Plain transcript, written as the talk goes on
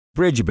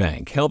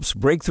Bridgebank helps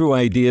breakthrough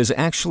ideas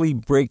actually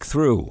break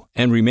through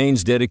and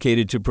remains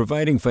dedicated to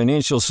providing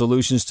financial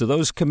solutions to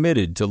those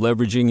committed to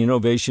leveraging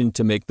innovation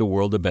to make the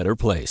world a better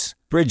place.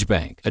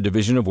 Bridgebank, a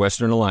division of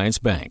Western Alliance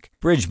Bank.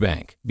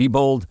 Bridgebank. Be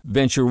bold,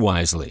 venture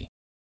wisely.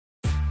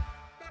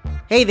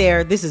 Hey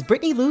there, this is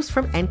Brittany Luce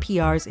from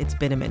NPR's It's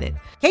Been a Minute.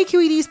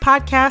 KQED's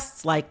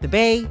podcasts like The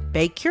Bay,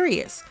 Bay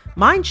Curious,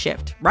 Mind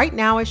Shift, Right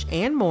Nowish,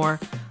 and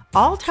more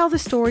all tell the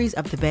stories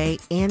of the Bay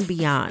and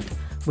beyond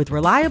with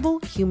reliable,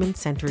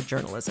 human-centered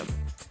journalism.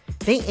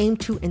 They aim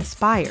to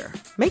inspire,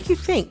 make you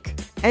think,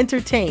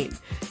 entertain,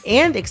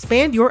 and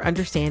expand your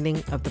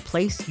understanding of the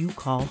place you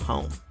call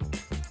home.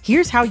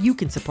 Here's how you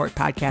can support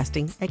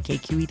podcasting at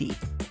KQED.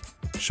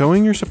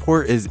 Showing your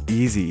support is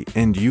easy,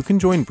 and you can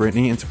join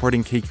Brittany in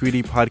supporting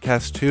KQED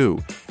Podcast too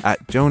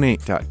at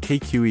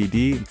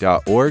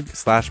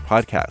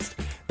donate.kqed.org/podcast.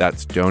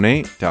 That's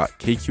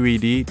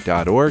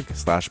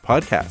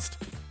donate.kqed.org/podcast.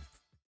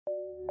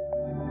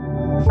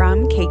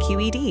 From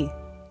KQED.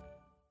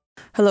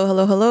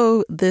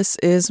 Hello. This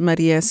is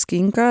Maria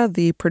Esquinca,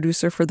 the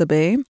producer for The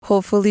Bay.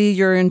 Hopefully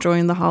you're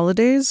enjoying the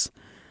holidays.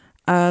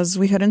 As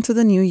we head into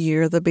the new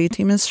year, the Bay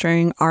team is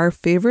sharing our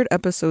favorite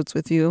episodes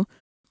with you.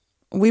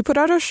 We put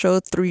out a show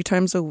 3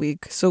 times a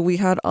week, so we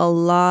had a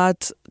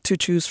lot to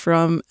choose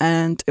from,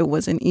 and it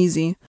wasn't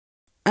easy.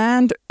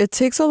 And it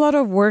takes a lot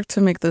of work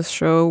to make this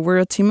show. We're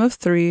a team of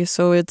 3,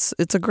 so it's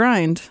a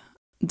grind.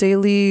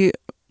 Daily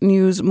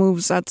news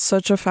moves at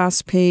such a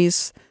fast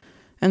pace,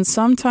 and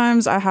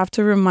sometimes I have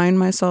to remind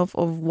myself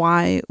of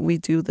why we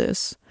do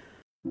this.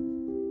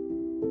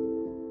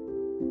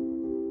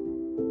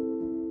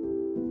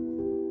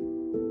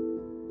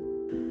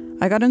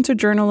 I got into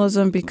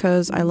journalism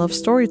because I love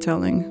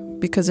storytelling,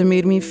 because it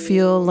made me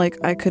feel like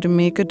I could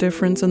make a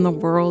difference in the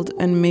world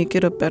and make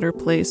it a better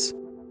place.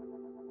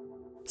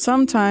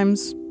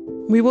 Sometimes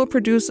we will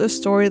produce a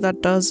story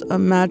that does a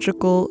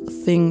magical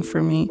thing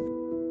for me,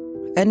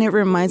 and it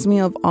reminds me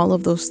of all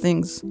of those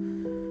things.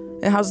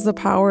 It has the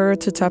power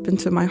to tap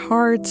into my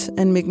heart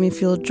and make me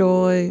feel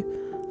joy,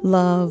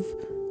 love,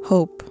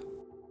 hope.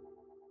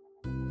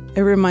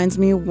 It reminds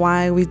me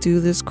why we do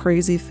this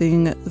crazy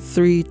thing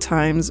 3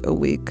 times a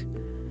week.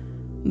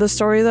 The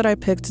story that I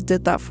picked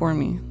did that for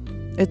me.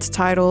 It's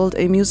titled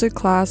A Music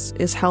Class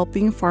is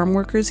Helping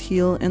Farmworkers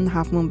Heal in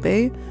Half Moon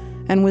Bay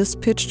and was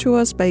pitched to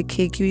us by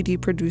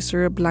KQED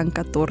producer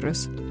Blanca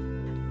Torres.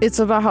 It's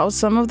about how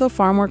some of the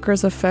farm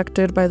workers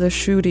affected by the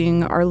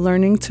shooting are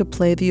learning to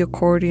play the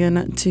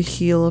accordion to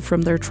heal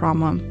from their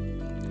trauma.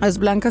 As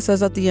Blanca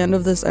says at the end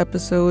of this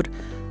episode,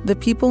 the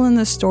people in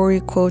the story,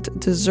 quote,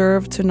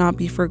 deserve to not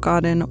be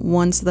forgotten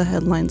once the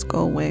headlines go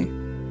away.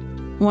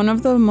 One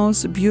of the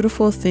most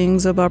beautiful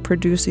things about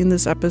producing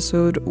this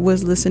episode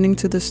was listening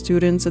to the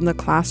students in the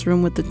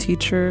classroom with the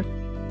teacher,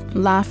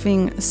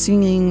 laughing,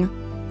 singing,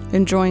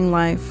 enjoying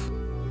life.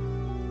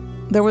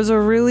 There was a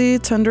really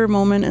tender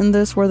moment in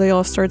this where they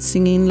all start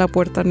singing La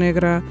Puerta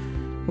Negra,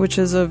 which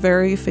is a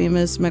very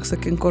famous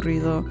Mexican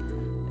corrido.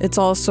 It's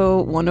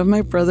also one of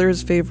my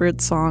brother's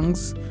favorite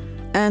songs,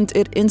 and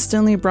it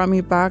instantly brought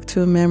me back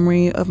to a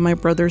memory of my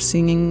brother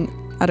singing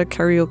at a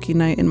karaoke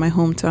night in my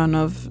hometown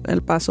of El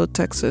Paso,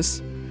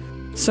 Texas.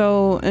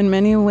 So in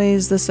many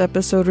ways, this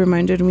episode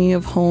reminded me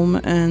of home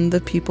and the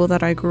people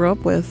that I grew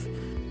up with,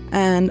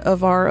 and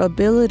of our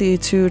ability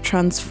to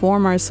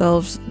transform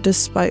ourselves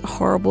despite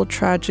horrible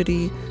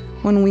tragedy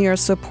when we are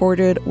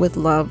supported with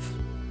love.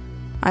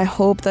 I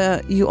hope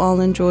that you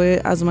all enjoy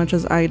it as much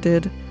as I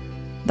did.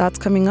 That's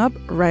coming up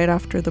right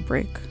after the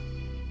break.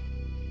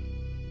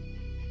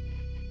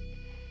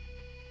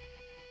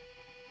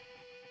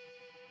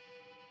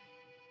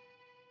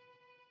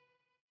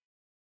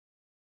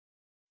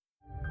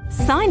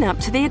 Sign up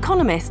to The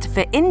Economist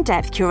for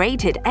in-depth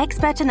curated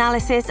expert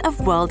analysis of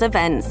world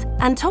events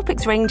and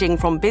topics ranging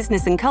from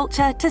business and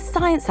culture to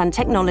science and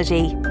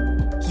technology.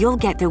 You'll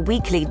get the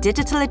weekly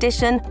digital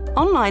edition,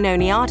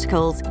 online-only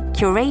articles,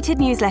 curated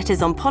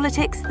newsletters on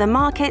politics, the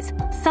markets,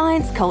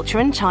 science, culture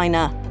and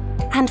China,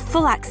 and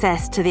full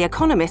access to The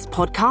Economist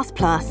Podcast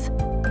Plus.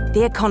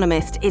 The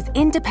Economist is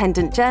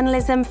independent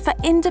journalism for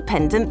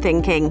independent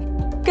thinking.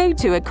 Go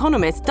to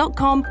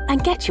economist.com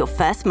and get your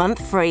first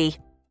month free.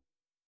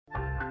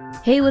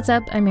 Hey, what's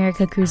up? I'm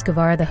Erica Cruz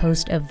Guevara, the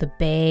host of The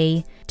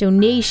Bay.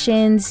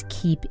 Donations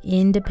keep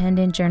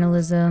independent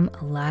journalism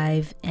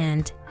alive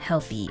and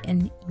healthy.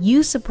 And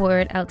you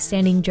support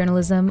outstanding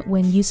journalism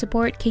when you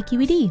support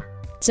KQED.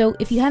 So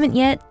if you haven't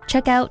yet,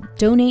 check out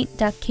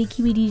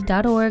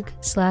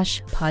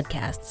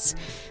donate.kqed.org/podcasts.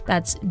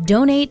 That's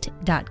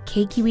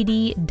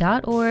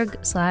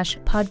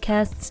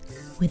donate.kqed.org/podcasts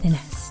with an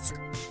S.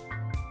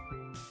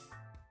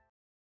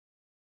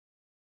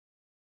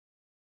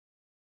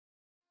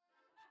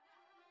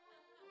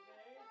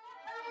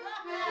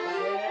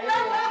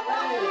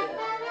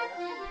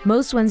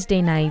 Most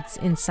Wednesday nights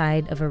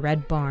inside of a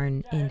red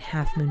barn in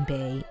Half Moon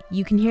Bay,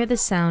 you can hear the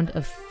sound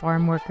of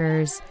farm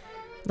workers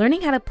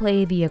learning how to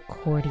play the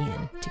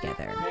accordion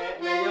together.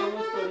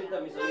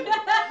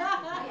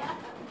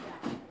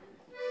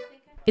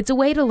 It's a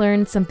way to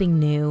learn something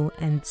new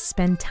and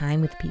spend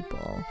time with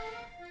people.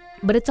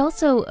 But it's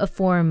also a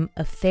form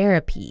of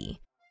therapy.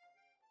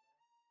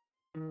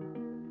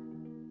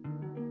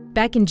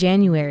 Back in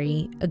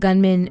January, a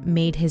gunman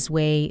made his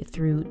way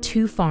through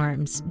 2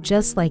 farms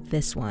just like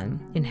this one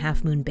in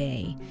Half Moon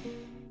Bay,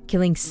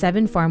 killing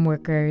 7 farm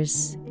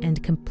workers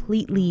and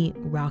completely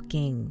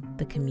rocking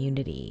the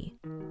community.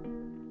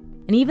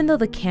 And even though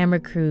the camera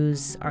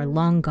crews are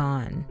long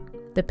gone,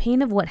 the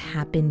pain of what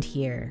happened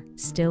here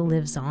still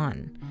lives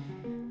on,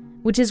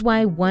 which is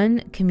why one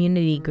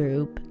community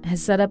group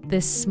has set up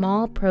this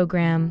small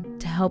program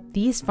to help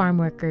these farm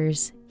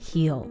workers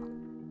heal.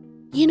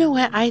 You know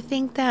what? I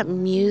think that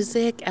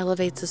music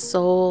elevates the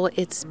soul.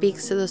 It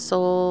speaks to the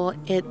soul.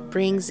 It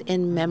brings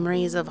in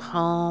memories of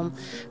home,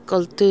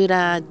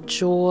 cultura,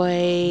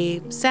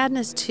 joy,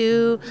 sadness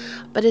too.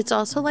 But it's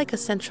also like a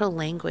central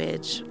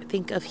language, I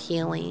think, of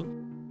healing.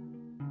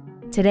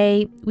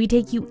 Today, we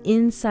take you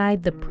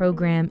inside the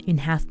program in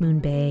Half Moon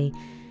Bay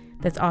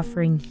that's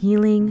offering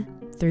healing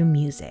through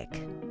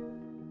music.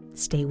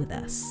 Stay with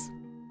us.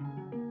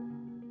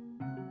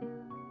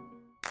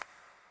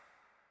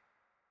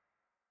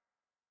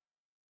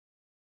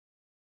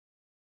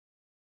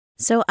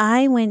 So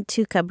I went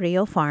to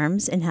Cabrillo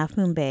Farms in Half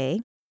Moon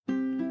Bay.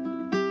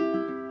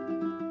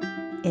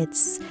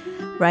 It's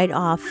right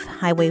off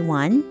Highway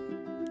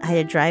 1. I had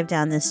to drive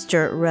down this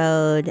dirt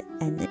road,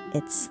 and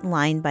it's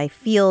lined by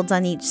fields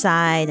on each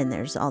side, and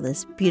there's all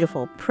this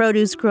beautiful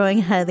produce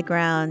growing out of the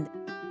ground.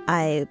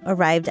 I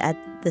arrived at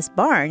this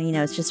barn.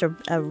 It's just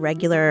a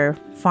regular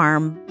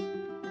farm.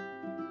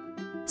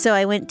 So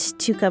I went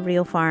to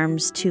Cabrillo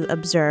Farms to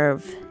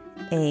observe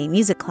a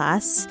music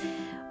class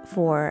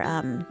for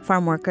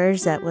farm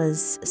workers that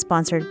was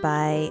sponsored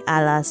by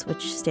ALAS,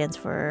 which stands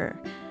for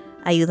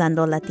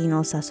Ayudando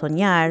Latinos a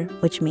Soñar,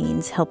 which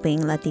means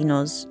helping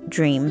Latinos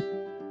dream.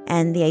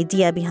 And the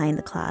idea behind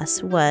the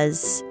class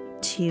was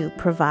to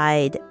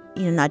provide,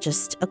 not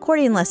just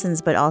accordion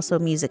lessons, but also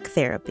music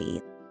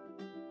therapy.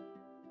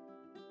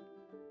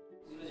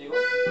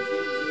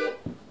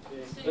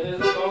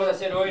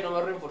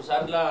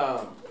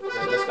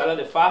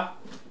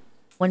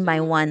 One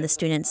by one, the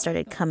students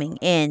started coming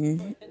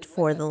in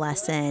for the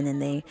lesson, and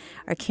they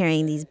are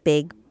carrying these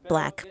big,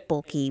 black,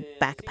 bulky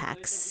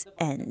backpacks,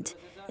 and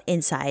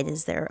inside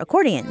is their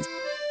accordions.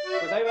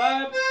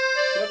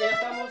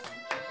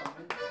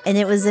 And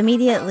it was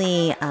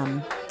immediately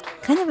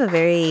kind of a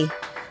very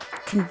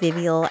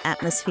convivial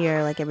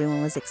atmosphere, like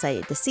everyone was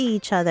excited to see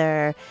each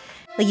other.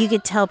 Like you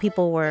could tell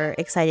people were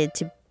excited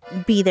to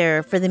be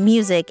there for the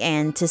music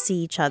and to see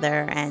each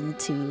other and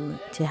to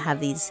have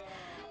these,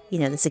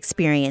 this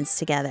experience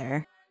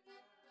together.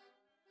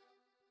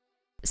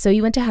 So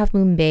you went to Half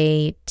Moon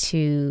Bay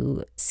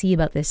to see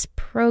about this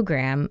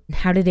program.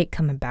 How did it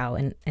come about,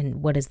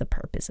 and what is the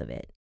purpose of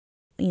it?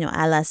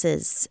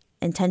 ALAS's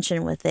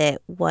intention with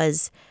it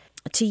was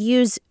to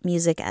use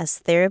music as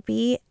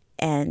therapy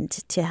and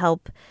to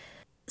help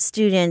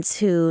students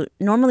who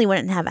normally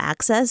wouldn't have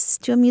access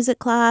to a music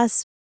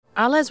class.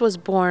 ALAS was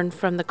born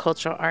from the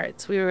cultural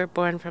arts. We were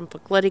born from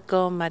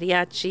folklorico,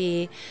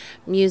 mariachi,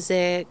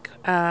 music,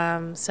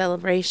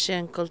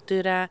 celebration,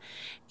 cultura.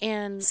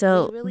 And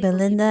so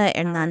Belinda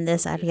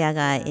Hernandez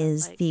Arriaga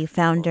is the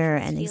founder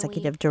and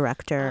executive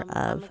director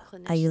of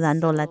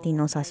Ayudando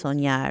Latinos a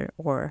Soñar,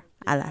 or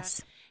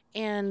ALAS.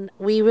 And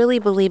we really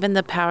believe in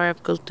the power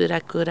of cultura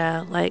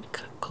cura, like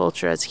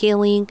culture as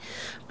healing.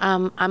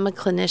 I'm a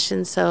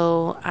clinician,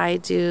 so I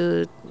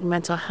do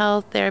mental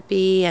health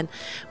therapy, and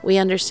we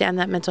understand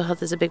that mental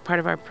health is a big part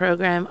of our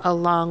program,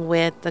 along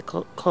with the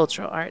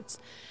cultural arts.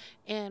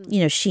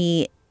 And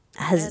she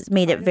has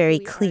made it very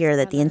clear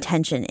that the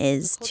intention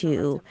is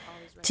to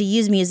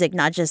use music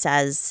not just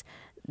as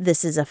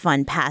this is a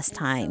fun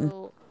pastime.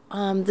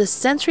 The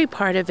sensory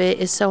part of it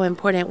is so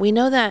important. We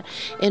know that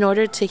in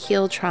order to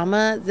heal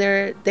trauma,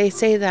 they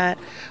say that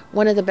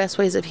one of the best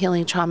ways of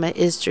healing trauma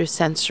is through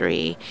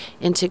sensory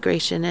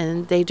integration,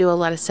 and they do a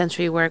lot of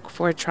sensory work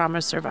for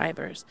trauma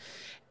survivors.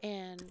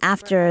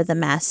 After the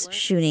mass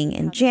shooting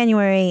in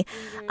January,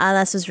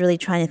 ALAS was really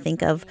trying to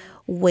think of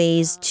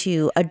ways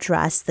to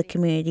address the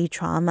community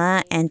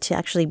trauma and to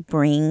actually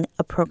bring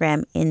a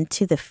program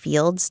into the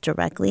fields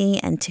directly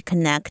and to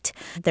connect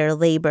their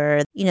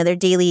labor, their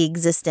daily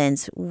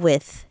existence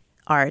with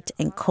art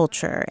and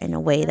culture in a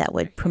way that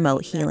would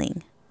promote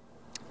healing.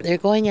 They're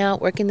going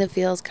out, working the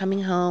fields,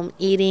 coming home,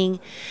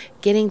 eating,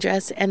 getting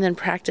dressed, and then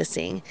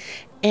practicing.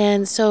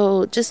 And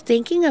so just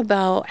thinking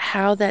about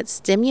how that's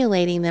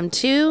stimulating them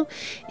too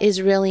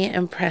is really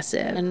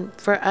impressive. And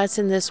for us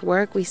in this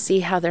work, we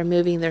see how they're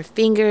moving their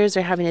fingers.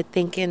 They're having to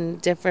think in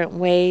different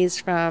ways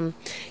from,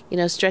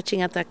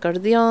 stretching out the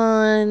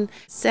accordion,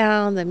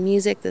 sound, the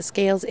music, the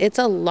scales. It's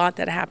a lot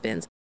that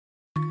happens.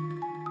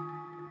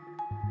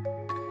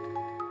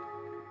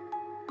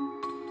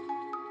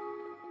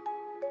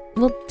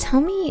 Well,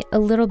 tell me a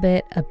little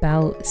bit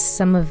about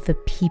some of the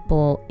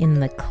people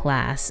in the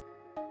class.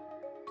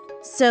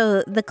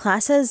 So the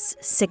class has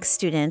 6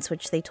 students,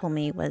 which they told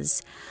me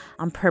was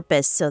on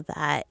purpose so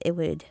that it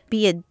would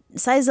be a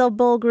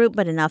sizable group,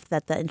 but enough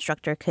that the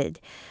instructor could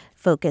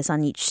focus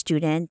on each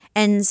student.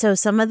 And so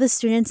some of the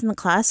students in the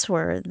class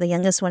were, the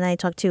youngest one I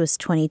talked to was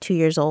 22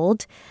 years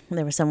old.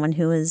 There was someone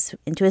who was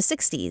into his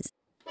 60s.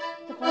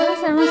 ¿Puedo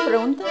hacer unas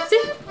preguntas? Sí.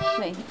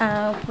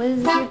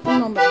 ¿Puedes decir tu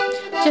nombre?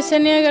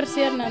 Yesenia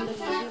García Hernández.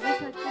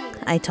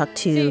 I talked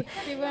to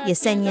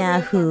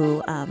Yesenia,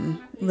 who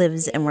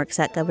lives and works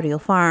at Gabriel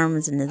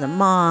Farms and is a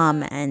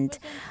mom, and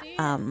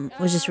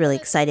was just really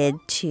excited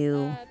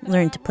to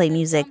learn to play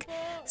music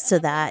so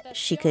that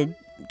she could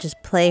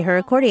just play her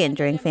accordion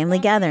during family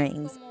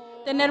gatherings.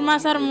 Tener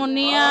más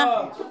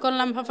armonía con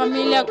la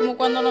familia, como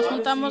cuando nos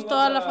juntamos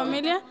toda la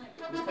familia,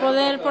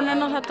 poder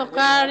ponernos a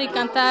tocar y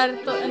cantar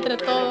entre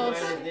todos.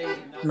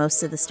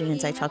 Most of the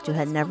students I talked to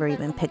had never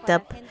even picked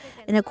up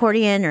an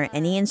accordion or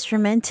any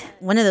instrument.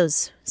 One of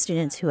those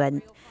students who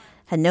had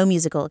no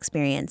musical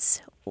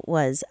experience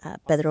was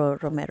Pedro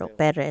Romero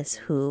Perez,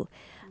 who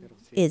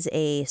is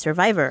a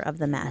survivor of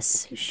the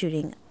mass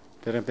shooting.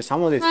 Pero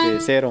empezamos desde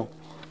cero.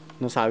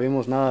 No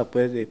sabemos nada,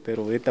 pues,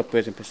 pero ahorita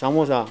pues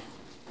empezamos a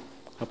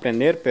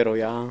aprender, pero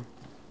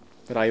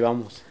ahí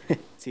vamos.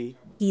 Sí.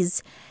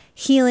 He's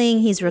healing,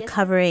 he's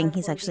recovering.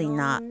 He's actually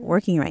not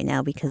working right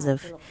now because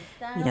of,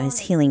 his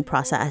healing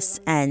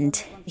process. And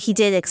he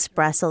did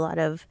express a lot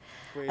of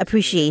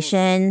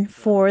appreciation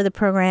for the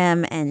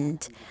program.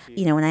 And,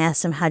 when I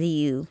asked him, how do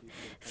you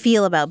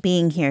feel about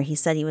being here? He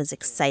said he was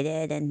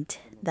excited and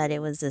that it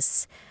was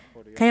this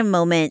kind of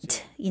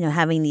moment,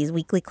 having these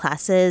weekly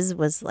classes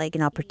was like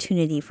an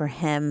opportunity for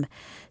him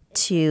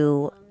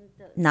to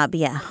not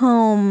be at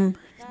home,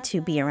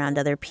 to be around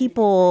other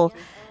people,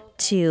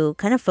 to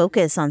kind of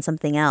focus on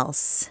something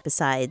else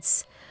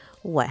besides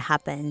what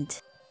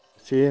happened.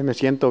 Sí, me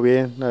siento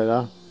bien, la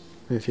verdad.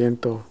 Me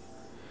siento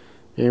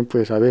bien,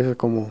 pues a veces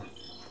como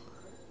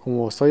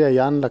estoy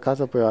allá en la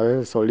casa, pues a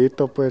veces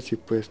solito, pues, y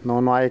pues no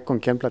hay con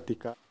quién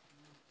platicar.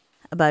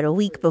 About a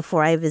week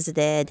before I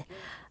visited,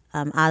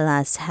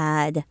 Alas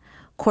had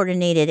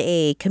coordinated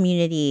a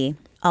community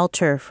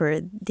altar for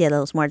Dia de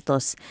los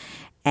Muertos,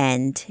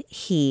 and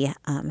he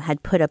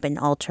had put up an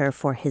altar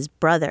for his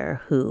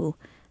brother who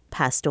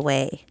passed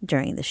away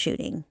during the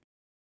shooting.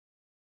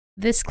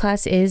 This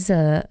class is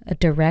a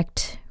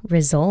direct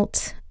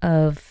result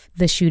of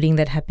the shooting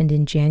that happened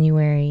in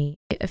January.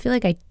 I feel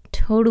like I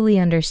totally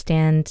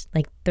understand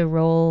the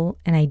role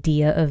and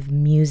idea of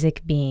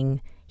music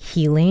being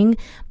healing,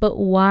 but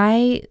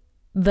why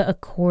the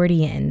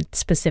accordion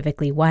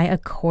specifically? Why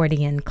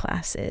accordion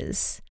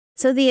classes?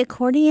 So the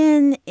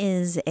accordion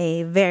is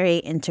a very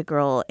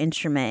integral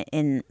instrument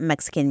in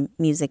Mexican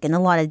music in a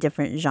lot of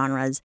different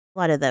genres. A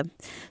lot of the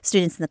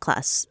students in the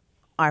class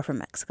are from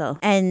Mexico.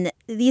 And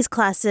these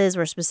classes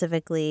were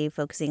specifically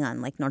focusing on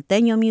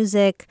norteño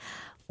music,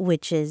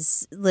 which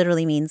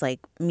literally means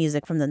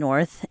music from the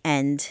north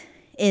and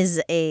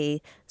is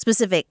a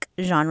specific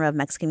genre of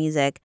Mexican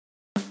music.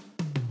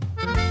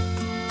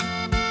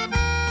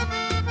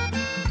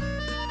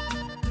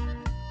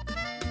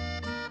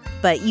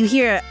 But you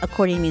hear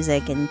accordion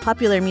music and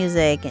popular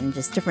music and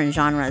just different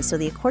genres. So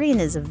the accordion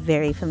is a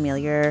very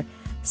familiar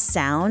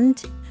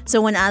sound.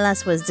 So when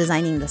Alas was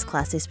designing this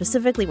class, they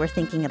specifically were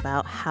thinking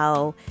about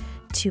how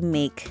to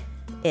make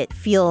it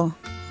feel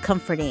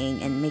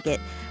comforting and make it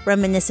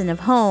reminiscent of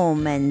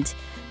home and,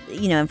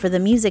 and for the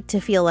music to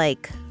feel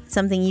like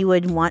something you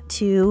would want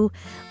to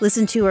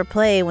listen to or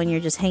play when you're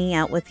just hanging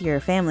out with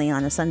your family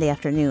on a Sunday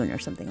afternoon or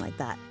something like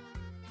that.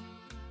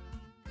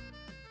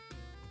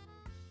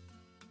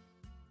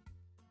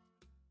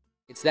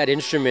 It's that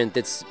instrument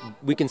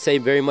we can say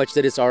very much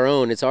that it's our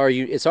own. It's our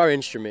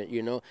instrument,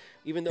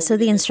 Even though so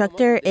the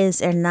instructor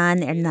is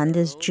Hernan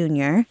Hernandez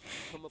Jr.,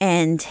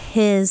 and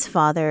his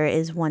father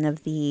is one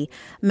of the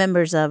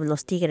members of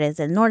Los Tigres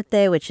del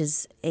Norte, which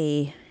is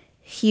a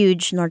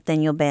huge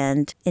norteño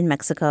band in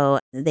Mexico.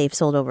 They've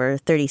sold over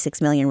 36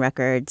 million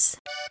records.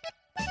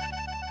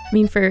 I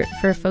mean, for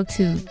folks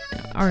who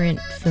aren't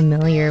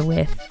familiar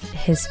with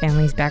his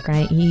family's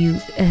background, you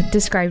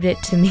described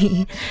it to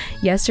me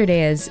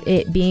yesterday as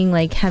it being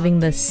like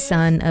having the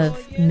son of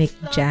Mick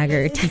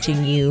Jagger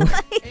teaching you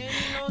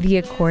the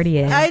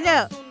accordion. I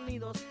know.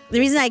 The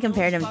reason I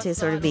compared him to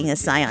sort of being a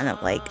scion of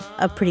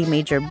a pretty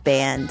major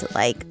band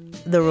like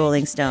the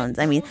Rolling Stones.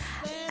 I mean,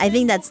 I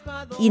think that's,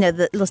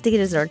 the Los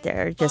Tigres del Norte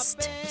are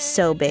just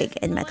so big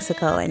in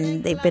Mexico,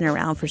 and they've been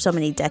around for so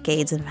many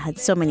decades and had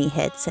so many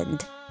hits,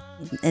 and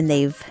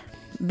they've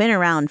been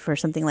around for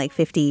something like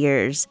 50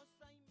 years.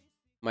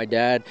 My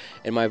dad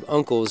and my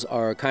uncles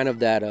are kind of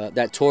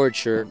that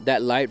torch or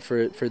that light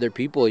for their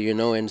people,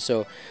 and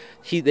so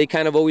they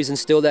kind of always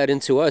instill that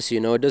into us,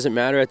 It doesn't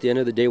matter at the end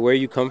of the day where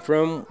you come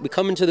from. We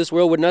come into this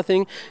world with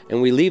nothing,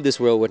 and we leave this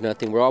world with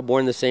nothing. We're all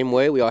born the same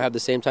way. We all have the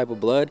same type of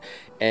blood,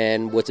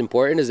 and what's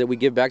important is that we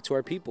give back to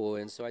our people,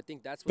 and so I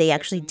think that's what they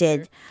actually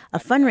did a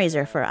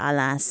fundraiser for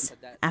Alas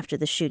after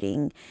the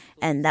shooting,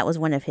 and that was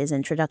one of his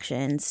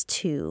introductions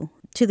to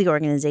the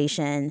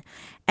organization.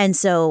 And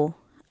so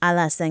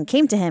Alas then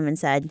came to him and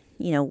said,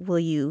 will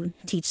you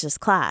teach this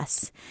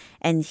class?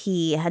 And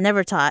he had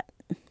never taught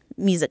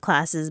music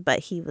classes, but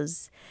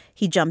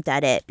he jumped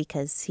at it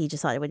because he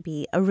just thought it would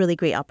be a really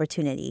great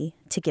opportunity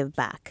to give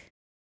back.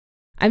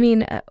 I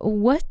mean,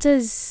 what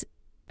does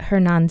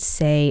Hernan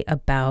say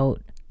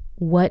about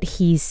what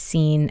he's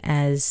seen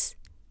as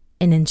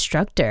an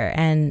instructor,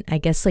 and I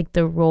guess like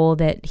the role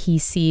that he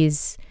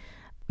sees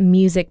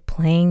music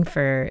playing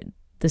for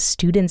the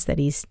students that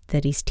he's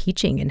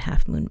teaching in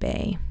Half Moon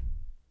Bay?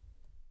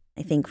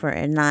 I think for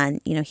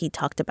Hernan, he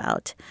talked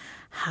about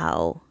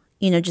how,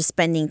 just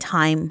spending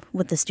time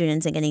with the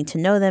students and getting to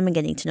know them and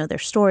getting to know their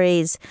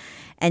stories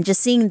and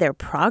just seeing their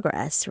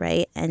progress,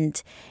 right? And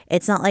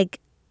it's not like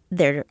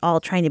they're all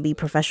trying to be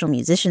professional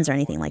musicians or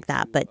anything like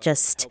that, but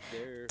just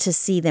to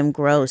see them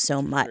grow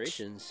so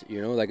much.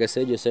 Like I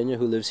said, Yesenia,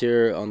 who lives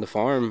here on the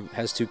farm,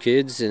 has 2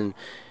 kids, and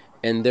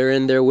they're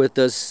in there with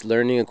us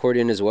learning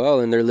accordion as well,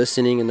 and they're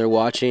listening and they're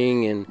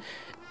watching, and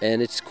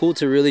it's cool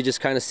to really just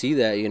kind of see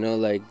that,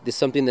 like it's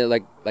something that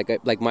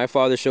like my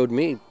father showed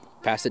me,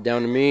 passed it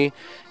down to me,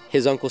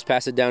 his uncles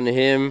passed it down to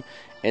him,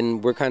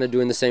 and we're kind of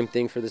doing the same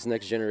thing for this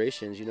next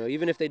generation,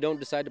 even if they don't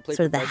decide to play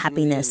sort of the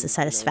happiness, the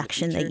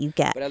satisfaction that you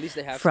get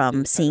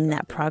from seeing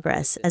that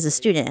progress as a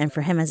student, and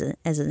for him as an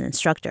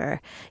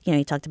instructor.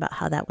 He talked about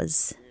how that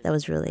was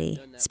really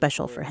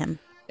special for him.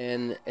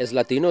 And as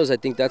Latinos, I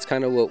think that's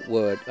kind of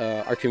what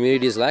our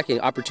community is lacking,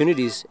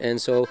 opportunities.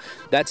 And so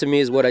that to me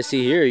is what I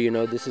see here.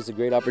 This is a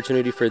great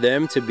opportunity for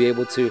them to be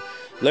able to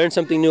learn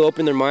something new,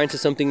 open their mind to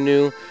something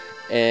new.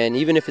 And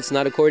even if it's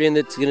not accordion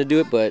that's going to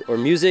do it, or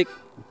music,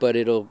 but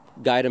it'll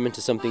guide them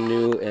into something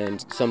new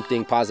and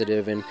something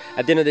positive. And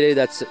at the end of the day,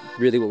 that's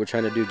really what we're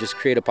trying to do, just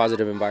create a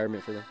positive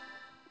environment for them.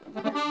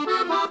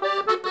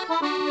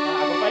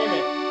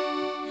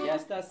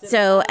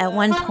 So at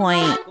one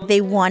point,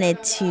 they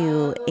wanted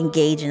to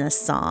engage in a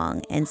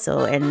song, and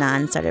so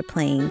Hernan started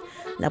playing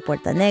La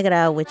Puerta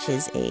Negra, which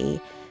is a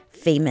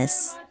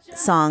famous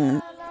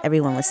song.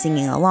 Everyone was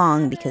singing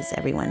along because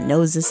everyone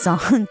knows this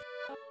song.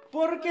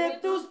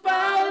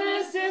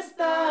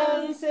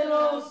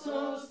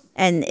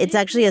 And it's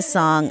actually a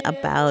song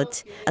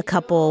about a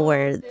couple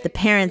where the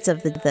parents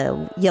of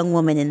the young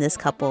woman in this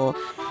couple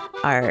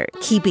are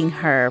keeping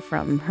her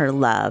from her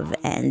love,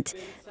 and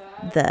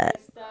the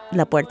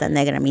La Puerta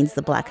Negra means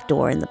the black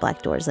door, and the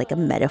black door is like a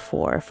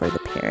metaphor for the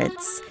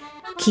parents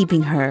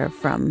keeping her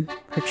from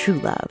her true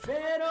love.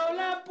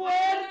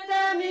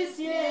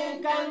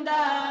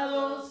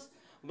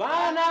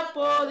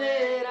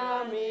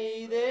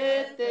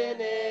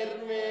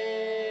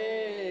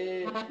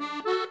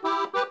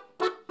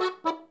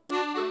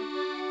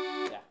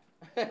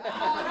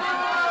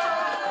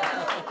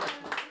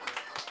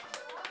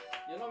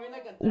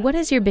 What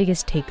is your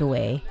biggest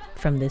takeaway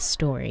from this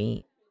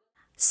story?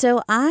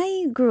 So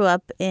I grew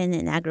up in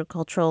an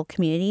agricultural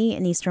community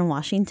in Eastern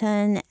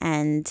Washington,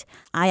 and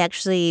I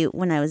actually,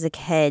 when I was a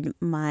kid,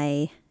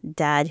 my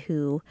dad,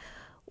 who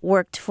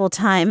worked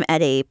full-time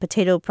at a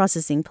potato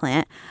processing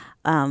plant,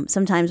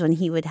 sometimes when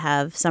he would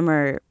have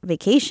summer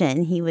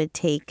vacation, he would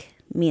take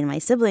me and my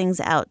siblings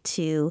out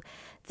to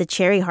the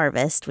cherry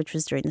harvest, which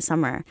was during the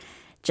summer,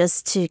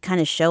 just to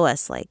kind of show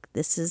us, like,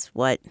 this is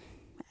what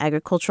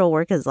agricultural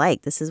work is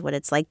like. This is what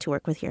it's like to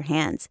work with your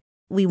hands.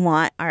 We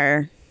want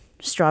our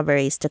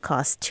strawberries to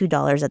cost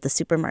 $2 at the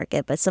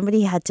supermarket, but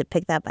somebody had to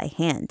pick that by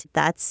hand.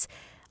 That's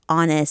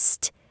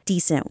honest,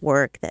 decent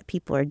work that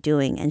people are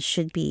doing and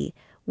should be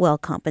well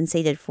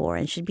compensated for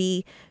and should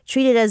be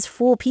treated as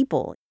full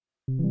people.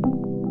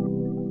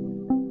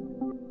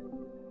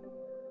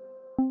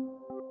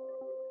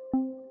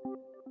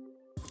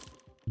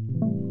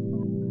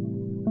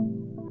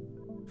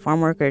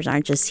 Farm workers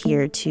aren't just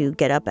here to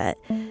get up at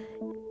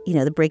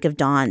the break of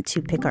dawn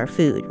to pick our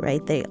food,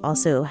 right? They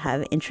also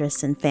have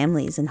interests and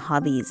families and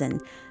hobbies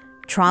and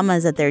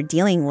traumas that they're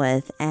dealing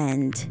with,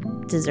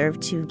 and deserve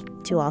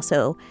to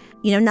also,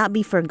 not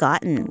be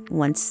forgotten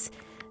once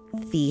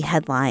the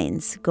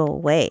headlines go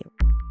away.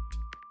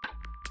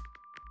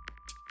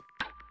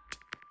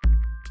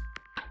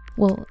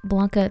 Well,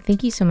 Blanca,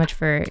 thank you so much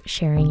for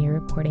sharing your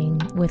reporting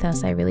with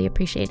us. I really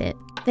appreciate it.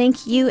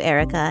 Thank you,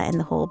 Erica, and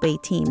the whole Bay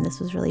team. This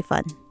was really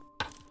fun.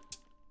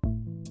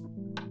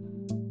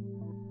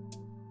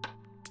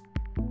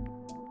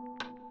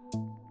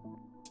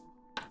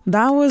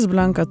 That was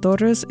Blanca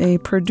Torres, a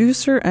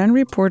producer and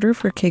reporter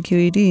for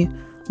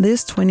KQED.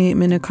 This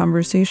 28-minute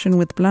conversation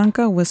with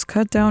Blanca was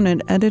cut down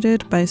and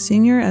edited by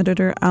senior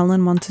editor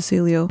Alan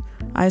Montecillo.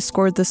 I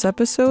scored this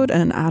episode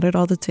and added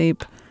all the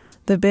tape.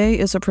 The Bay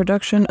is a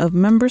production of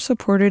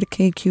member-supported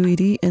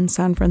KQED in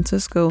San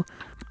Francisco.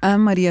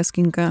 I'm Maria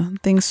Esquinca.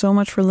 Thanks so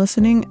much for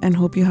listening, and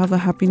hope you have a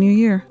happy new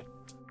year.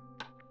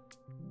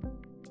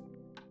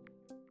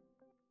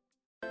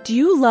 Do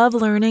you love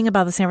learning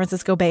about the San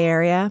Francisco Bay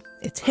Area,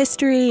 its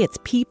history, its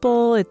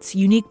people, its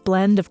unique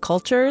blend of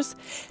cultures?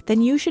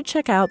 Then you should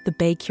check out the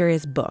Bay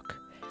Curious book.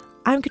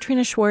 I'm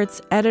Katrina Schwartz,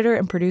 editor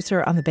and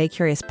producer on the Bay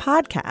Curious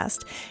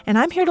podcast, and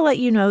I'm here to let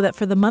you know that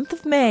for the month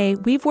of May,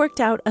 we've worked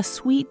out a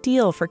sweet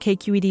deal for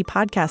KQED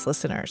podcast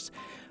listeners.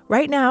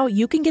 Right now,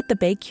 you can get the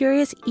Bay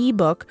Curious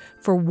ebook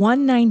for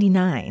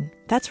 $1.99.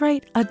 That's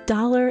right,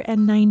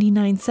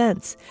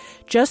 $1.99.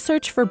 Just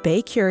search for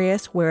Bay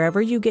Curious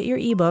wherever you get your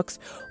ebooks,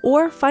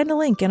 or find a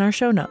link in our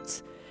show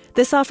notes.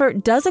 This offer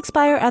does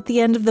expire at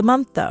the end of the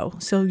month, though,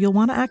 so you'll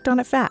want to act on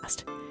it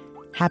fast.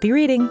 Happy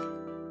reading.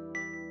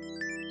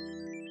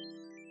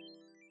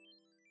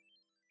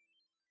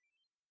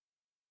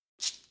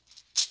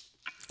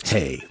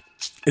 Hey,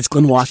 it's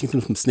Glenn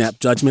Washington from Snap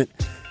Judgment.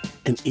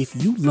 And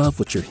if you love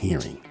what you're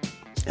hearing,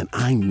 and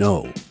I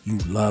know you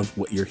love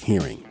what you're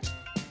hearing,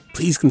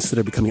 please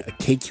consider becoming a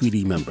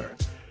KQED member.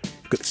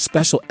 Get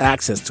special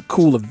access to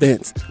cool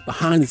events,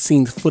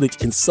 behind-the-scenes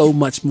footage, and so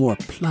much more.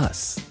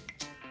 Plus,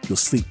 you'll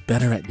sleep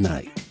better at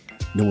night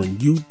knowing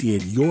you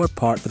did your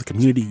part for the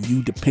community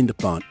you depend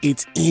upon.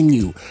 It's in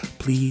you.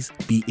 Please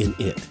be in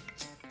it.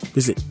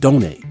 Visit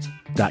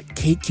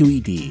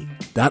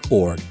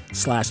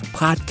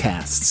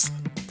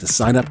donate.kqed.org/podcasts to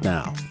sign up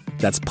now.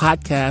 That's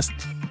podcast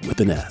with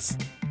an S.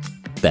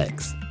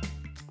 Thanks.